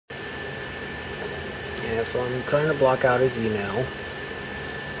Yeah, so I'm trying to block out his email.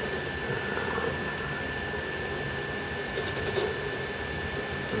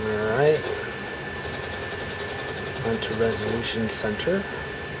 Alright. Went to Resolution Center.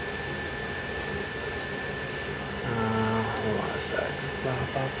 Hold on a sec.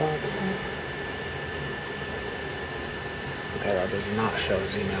 Okay, that does not show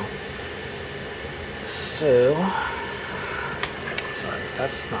his email. So, sorry,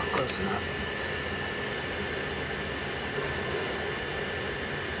 that's not close enough.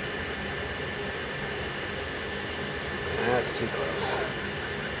 That's too close.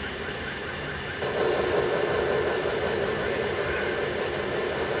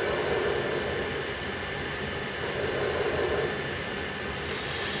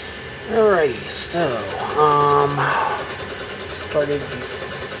 Alrighty, so, started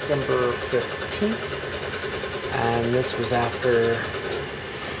December 15th, and this was after,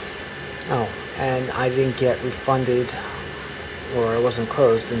 and I didn't get refunded, or it wasn't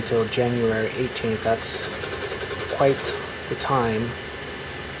closed until January 18th. That's quite the time.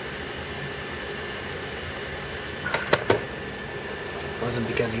 It wasn't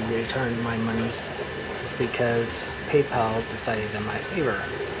because he returned my money, it's because PayPal decided in my favor.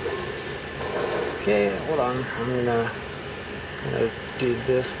 Okay, hold on. I'm gonna do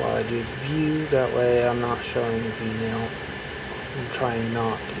this while I do the view. That way I'm not showing his email. I'm trying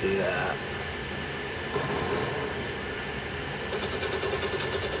not to do that.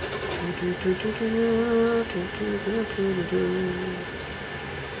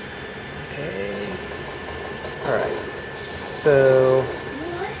 Okay. Alright. So,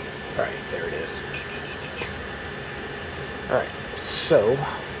 alright, there it is. Alright, so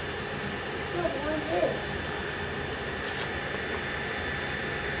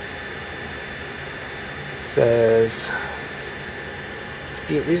says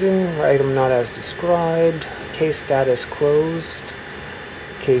dispute reason, item not as described, case status closed,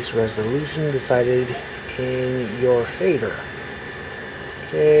 case resolution decided in your favor.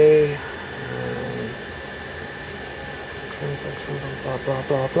 Okay, transaction blah blah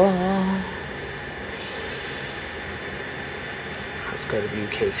blah blah. Let's go to view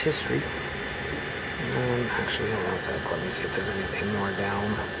case history. Actually, hold on a sec. Let me see if there's anything more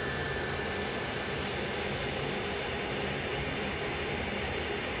down.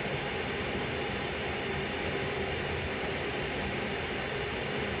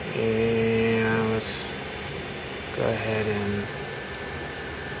 And let's go ahead and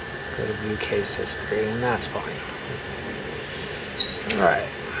go to view case history, and that's fine. Alright.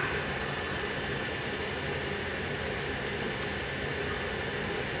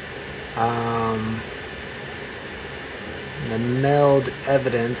 The mailed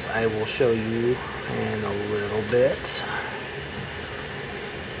evidence I will show you in a little bit.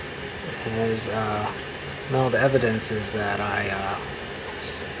 As mailed evidence is that I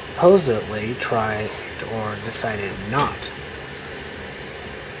supposedly tried or decided not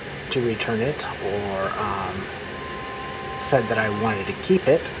to return it, or said that I wanted to keep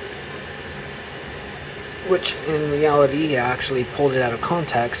it, which in reality I actually pulled it out of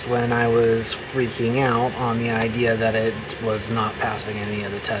context when I was freaking out on the idea that it was not passing any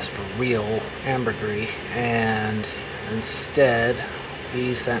of the tests for real ambergris, and instead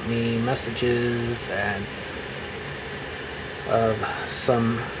he sent me messages and of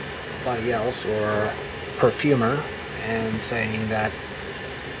somebody else or perfumer, and saying that,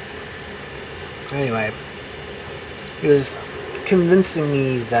 anyway, he was convincing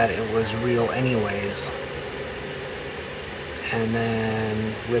me that it was real anyways, and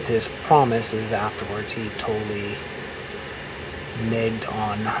then with his promises afterwards he totally negged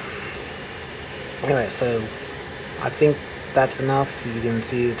on. Anyway, so I think that's enough. You can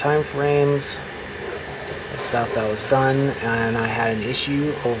see the time frames, the stuff that was done, and I had an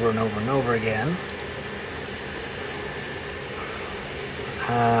issue over and over and over again.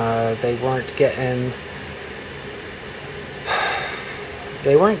 They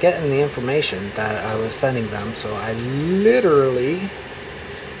weren't getting the information that I was sending them, so I literally,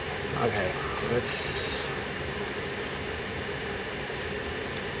 okay,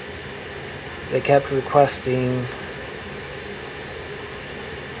 they kept requesting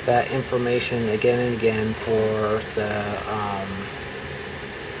that information again and again for the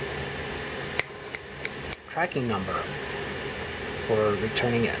tracking number for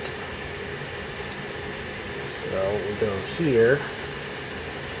returning it. So we'll go here,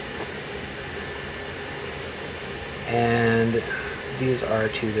 and these are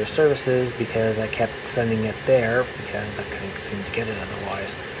to their services because I kept sending it there because I couldn't seem to get it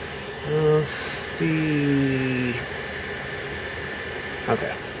otherwise. Let's see.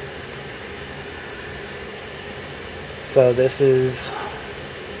 Okay. So this is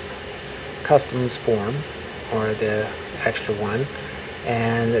customs form, or the extra one,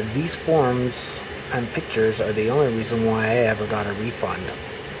 and these forms and pictures are the only reason why I ever got a refund,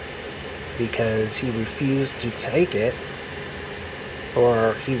 because he refused to take it,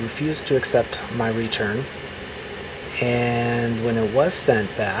 or he refused to accept my return. And when it was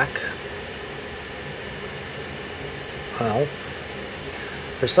sent back, well,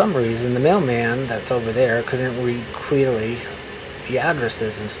 for some reason the mailman that's over there couldn't read clearly the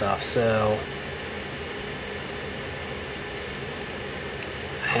addresses and stuff, so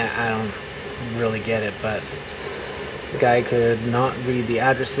I don't really get it, but the guy could not read the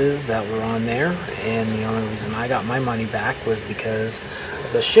addresses that were on there, and the only reason I got my money back was because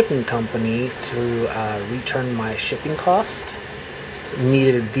the shipping company, to return my shipping cost,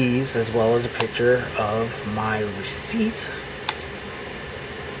 needed these as well as a picture of my receipt.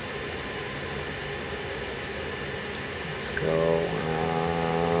 Let's go,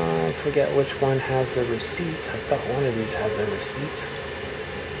 I forget which one has the receipt. I thought one of these had the receipt.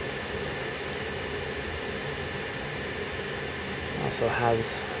 Also has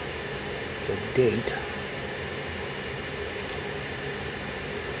the date.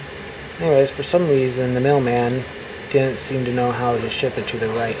 Anyways, for some reason the mailman didn't seem to know how to ship it to the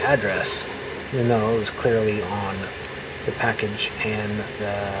right address, even though it was clearly on the package and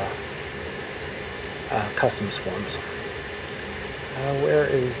the customs forms. Where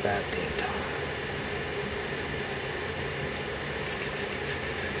is that date?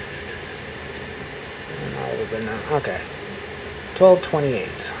 Okay,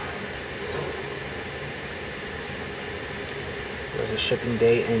 12/28. Was a shipping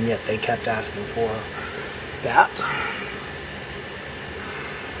date, and yet they kept asking for that.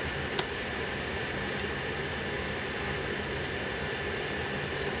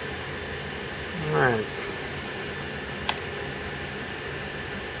 Alright.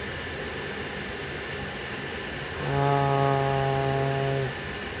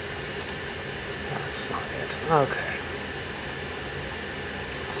 That's not it. Okay.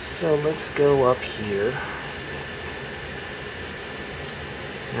 So let's go up here.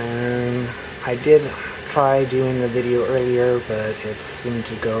 I did try doing the video earlier, but it seemed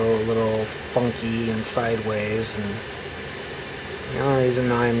to go a little funky and sideways, and the only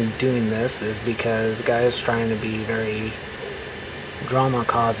reason I'm doing this is because the guy is trying to be very drama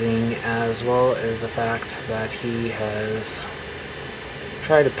causing, as well as the fact that he has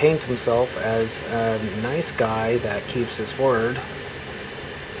tried to paint himself as a nice guy that keeps his word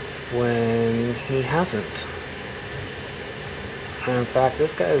when he hasn't. And in fact,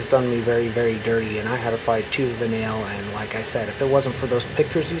 this guy has done me very, very dirty, and I had to fight tooth and nail, and like I said, if it wasn't for those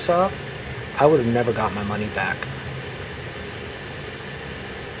pictures you saw, I would have never got my money back.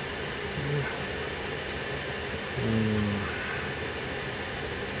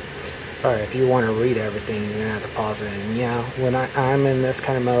 Alright, if you want to read everything, you're going to have to pause it, and yeah, when I'm in this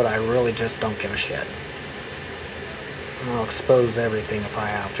kind of mode, I really just don't give a shit. I'll expose everything if I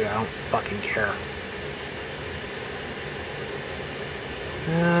have to, I don't fucking care.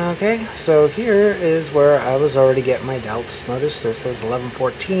 Okay, so here is where I was already getting my doubts. Notice this says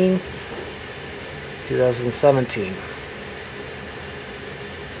 11/14/2017.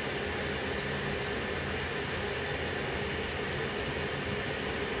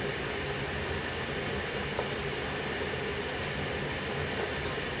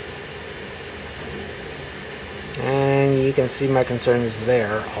 And you can see my concerns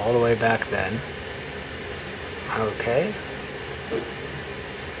there all the way back then. Okay.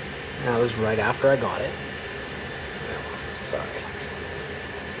 That was right after I got it. Sorry.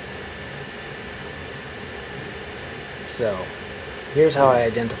 So, here's how I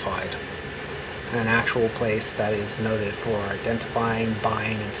identified an actual place that is noted for identifying,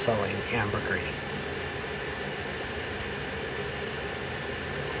 buying, and selling ambergris.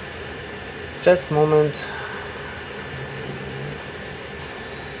 Just a moment.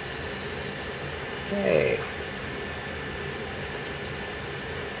 Okay.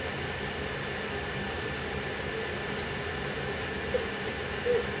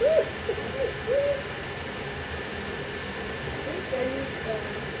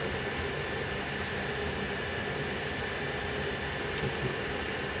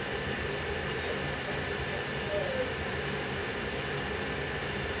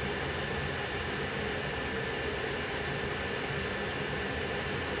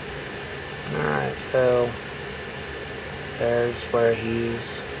 Alright, so there's where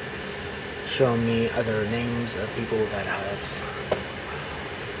he's shown me other names of people that have,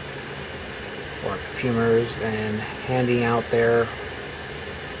 or perfumers, and handing out their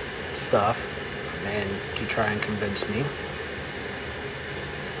stuff. and to try and convince me.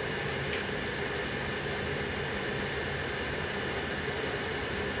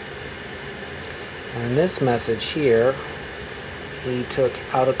 And this message here, he took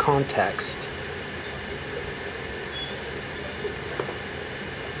out of context.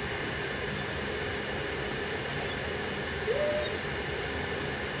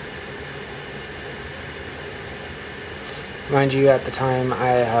 Mind you, at the time, I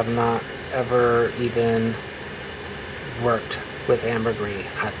have not ever even worked with ambergris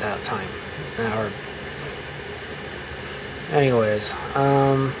at that time. Anyways,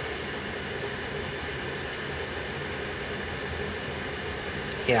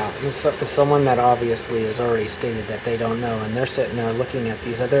 yeah, it's someone that obviously has already stated that they don't know, and they're sitting there looking at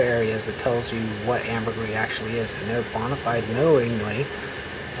these other areas that tells you what ambergris actually is, and they're bona fide knowingly,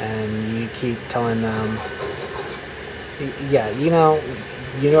 and you keep telling them, yeah, you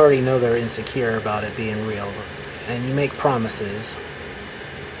already know they're insecure about it being real, and you make promises.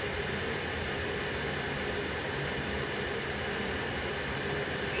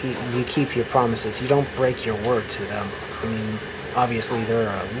 You keep your promises. You don't break your word to them. I mean, obviously they're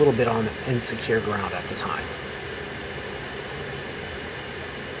a little bit on insecure ground at the time,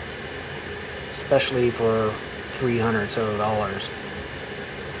 especially for $300 so.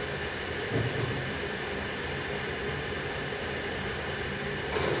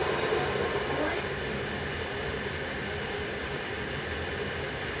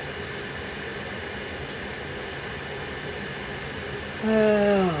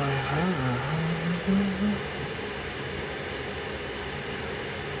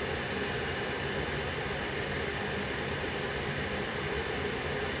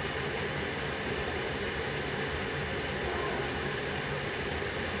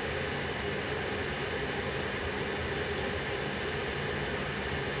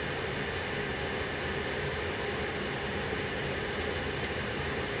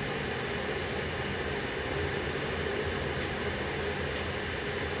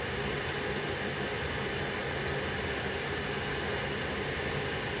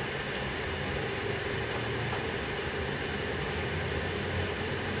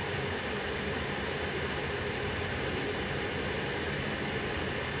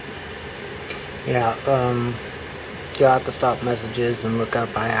 Yeah, you'll have to stop messages and look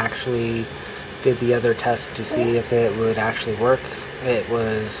up. I actually did the other test to see if it would actually work. It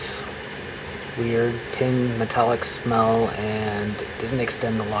was weird, tin metallic smell, and it didn't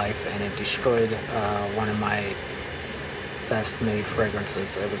extend the life, and it destroyed one of my best made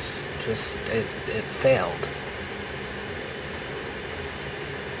fragrances. It was just, it failed.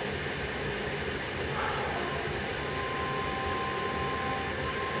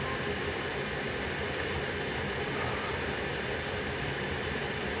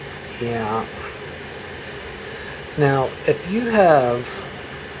 Yeah. Now, if you have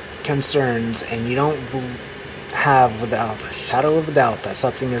concerns and you don't have without a shadow of a doubt that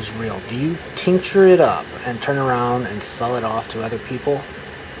something is real, do you tincture it up and turn around and sell it off to other people?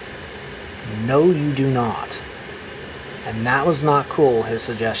 No, you do not. And that was not cool, his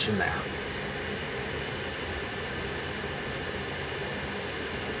suggestion there.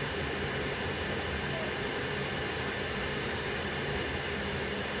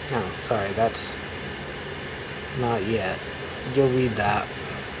 Oh, sorry, that's not yet. You'll read that.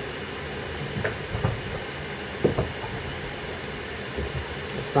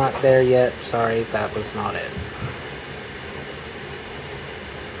 It's not there yet. Sorry, that was not it.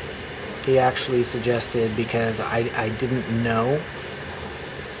 He actually suggested, because I didn't know,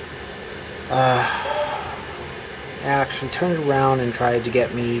 he actually turned around and tried to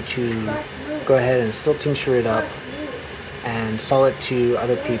get me to go ahead and still tincture it up and sell it to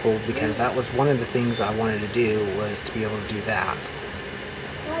other people, because that was one of the things I wanted to do, was to be able to do that.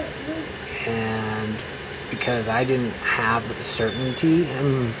 And because I didn't have certainty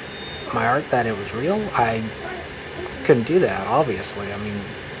in my art that it was real, I couldn't do that, obviously. I mean,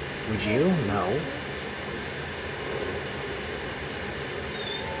 would you? No.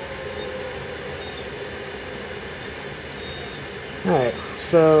 Alright,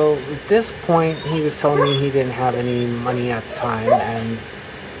 so at this point he was telling me he didn't have any money at the time, and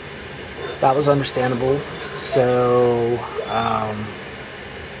that was understandable. So, oh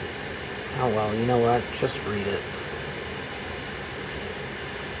well, you know what? Just read it.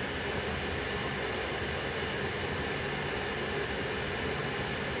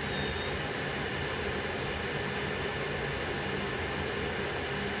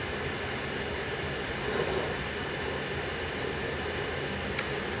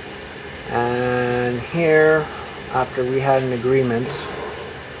 And here, after we had an agreement,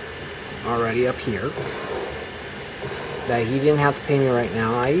 already up here, that he didn't have to pay me right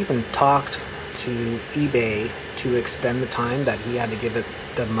now. I even talked to eBay to extend the time that he had to give it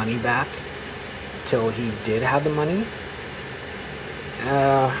the money back till he did have the money.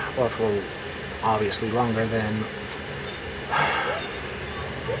 Well, for obviously longer than.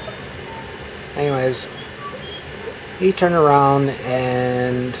 Anyways, he turned around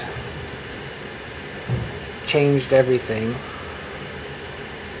and changed everything.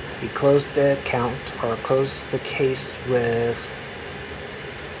 He closed the account, or closed the case with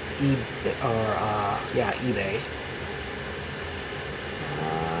eBay.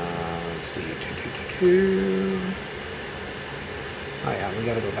 Let's see. Oh yeah, we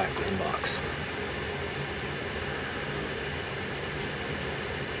gotta go back to inbox.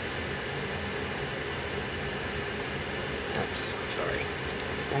 Oops, sorry.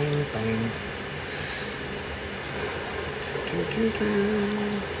 Bang, bang.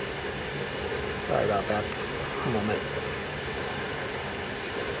 Sorry about that. A moment.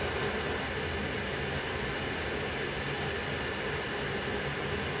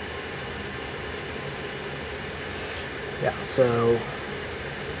 Yeah, so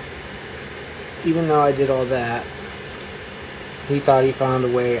even though I did all that, he thought he found a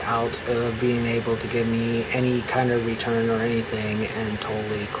way out of being able to give me any kind of return or anything, and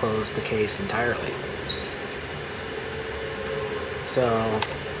totally closed the case entirely. So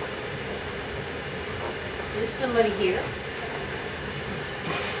there's somebody here.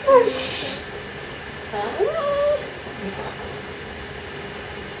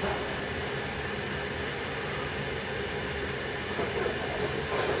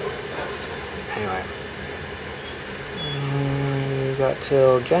 anyway, we got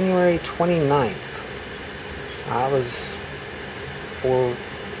till January 29th.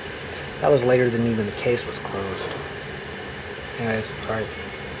 That was later than even the case was closed. Anyways, sorry.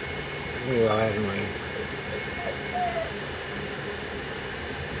 Let me go ahead and read.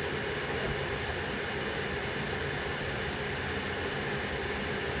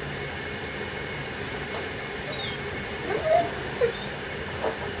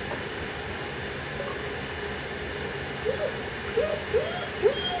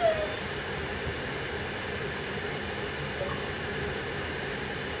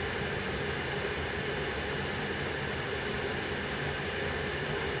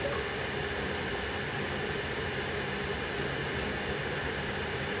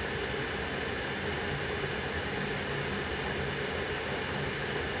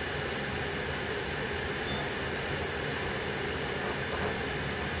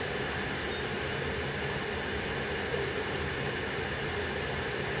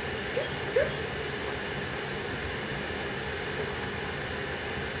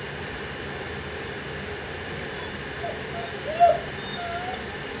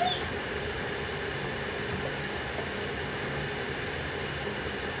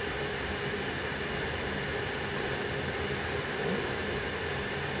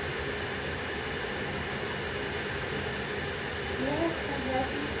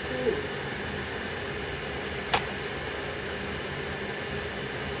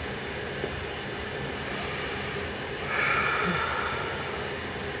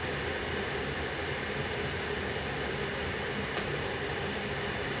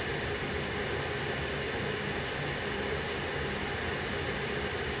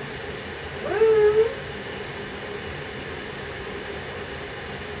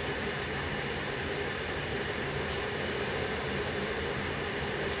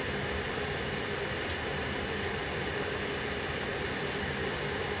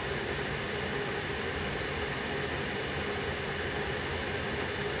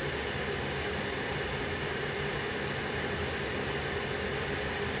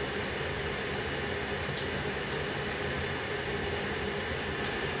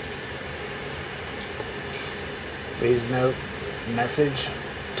 Please note, message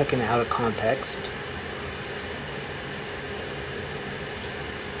taken out of context.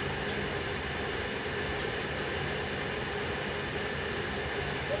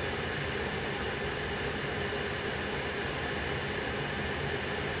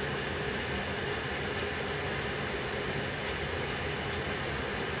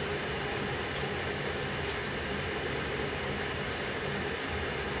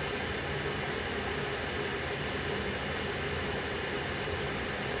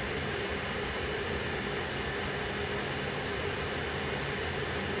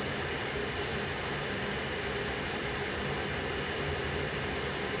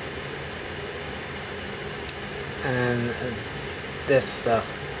 And this stuff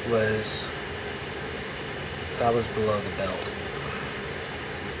that was below the belt.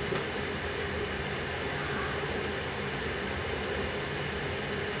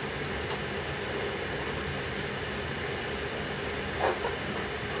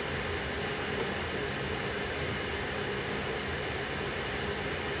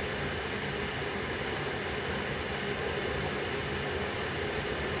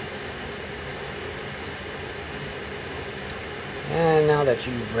 now that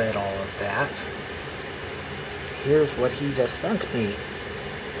you've read all of that, here's what he just sent me.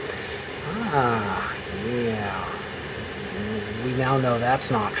 Ah, yeah. We now know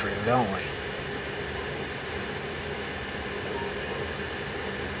that's not true, don't we?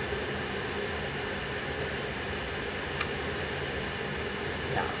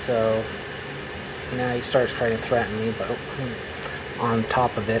 Yeah, so now he starts trying to threaten me, but on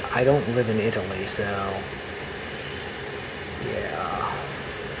top of it, I don't live in Italy, so yeah.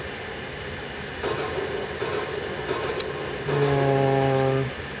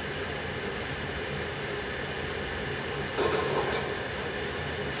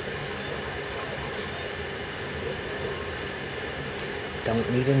 Don't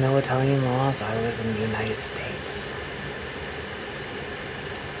need to know Italian laws. I live in the United States.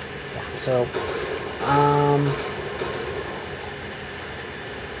 Yeah, so,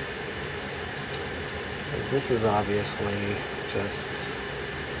 this is obviously just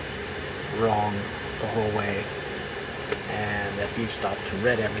wrong the whole way. And if you stopped and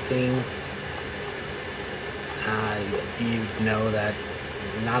read everything, you'd know that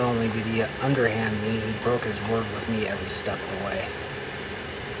not only did he underhand me, he broke his word with me every step of the way.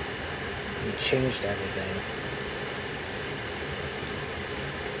 He changed everything.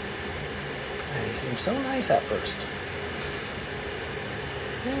 And he seemed so nice at first.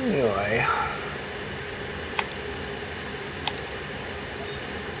 Anyway.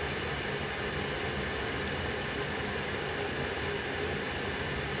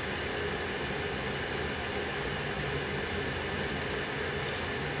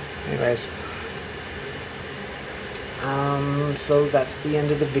 Anyways. So that's the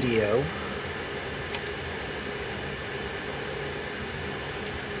end of the video.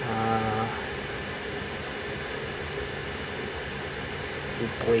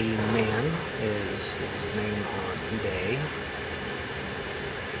 Blade Man is his name on eBay.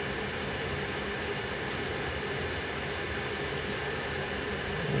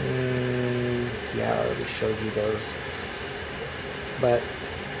 Yeah, I already showed you those. But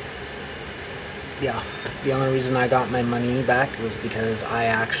yeah, the only reason I got my money back was because I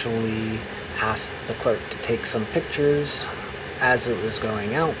actually asked the clerk to take some pictures as it was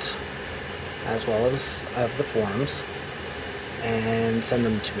going out, as well as of the forms, and send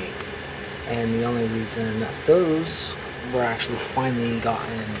them to me. And the only reason that those were actually finally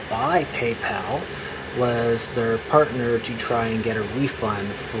gotten by PayPal was their partner to try and get a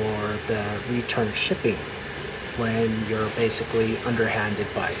refund for the return shipping when you're basically underhanded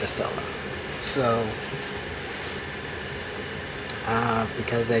by the seller. So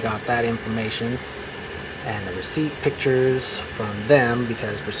because they got that information and the receipt pictures from them,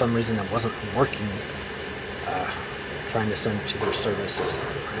 because for some reason it wasn't working, trying to send it to their services.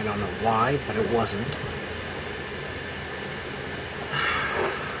 I don't know why, but it wasn't.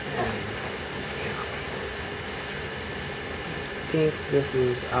 And, yeah. I think this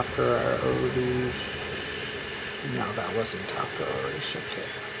is after I already... No, that wasn't after I already shipped it.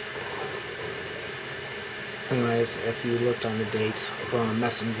 Anyways, if you looked on the dates from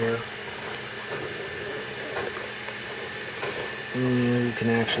Messenger, you can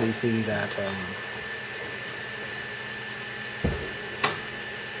actually see that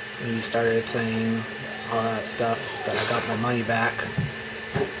he started saying all that stuff, that I got my money back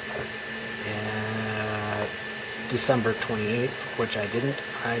December 28th, which I didn't.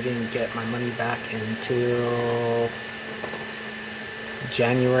 I didn't get my money back until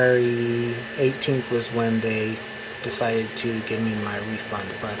January 18th was when they decided to give me my refund,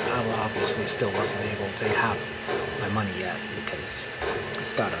 but I obviously still wasn't able to have my money yet because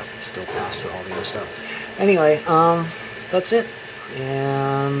it's gotta still pass through all the other stuff. Anyway, that's it.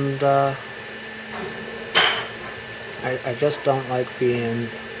 And I just don't like being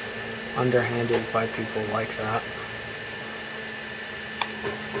underhanded by people like that.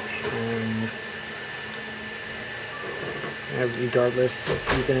 And regardless,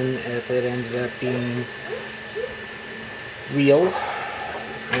 even if it ended up being real,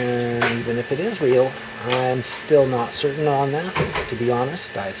 and even if it is real, I'm still not certain on that, to be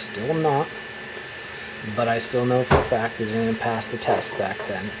honest. I still am not. But I still know for a fact it didn't pass the test back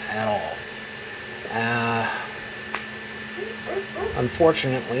then at all.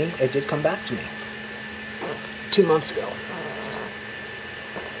 Unfortunately, it did come back to me 2 months ago.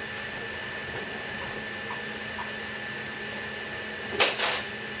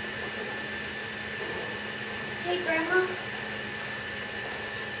 Hey, Grandma.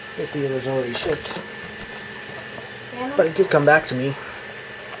 You see, it was already shipped. Grandma? But it did come back to me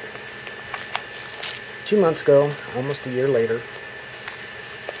 2 months ago, almost a year later.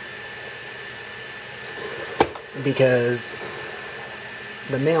 Because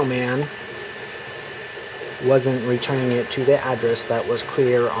the mailman wasn't returning it to the address that was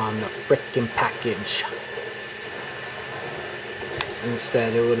clear on the frickin' package.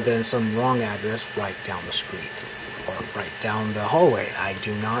 Instead, it would have been some wrong address right down the street or right down the hallway. I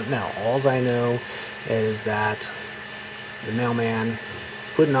do not know. All I know is that the mailman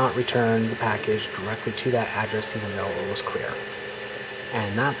would not return the package directly to that address even though it was clear.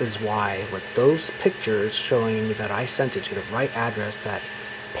 And that is why with those pictures showing that I sent it to the right address that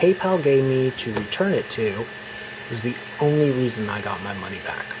PayPal gave me to return it to is the only reason I got my money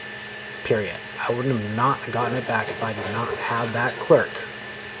back. Period. I wouldn't have not gotten it back if I did not have that clerk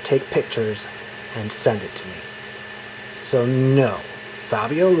take pictures and send it to me. So no,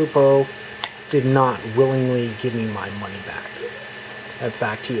 Fabio Lupo did not willingly give me my money back. In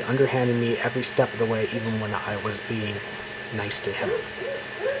fact, he underhanded me every step of the way, even when I was being nice to him.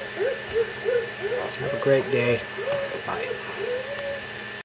 Have a great day. Bye.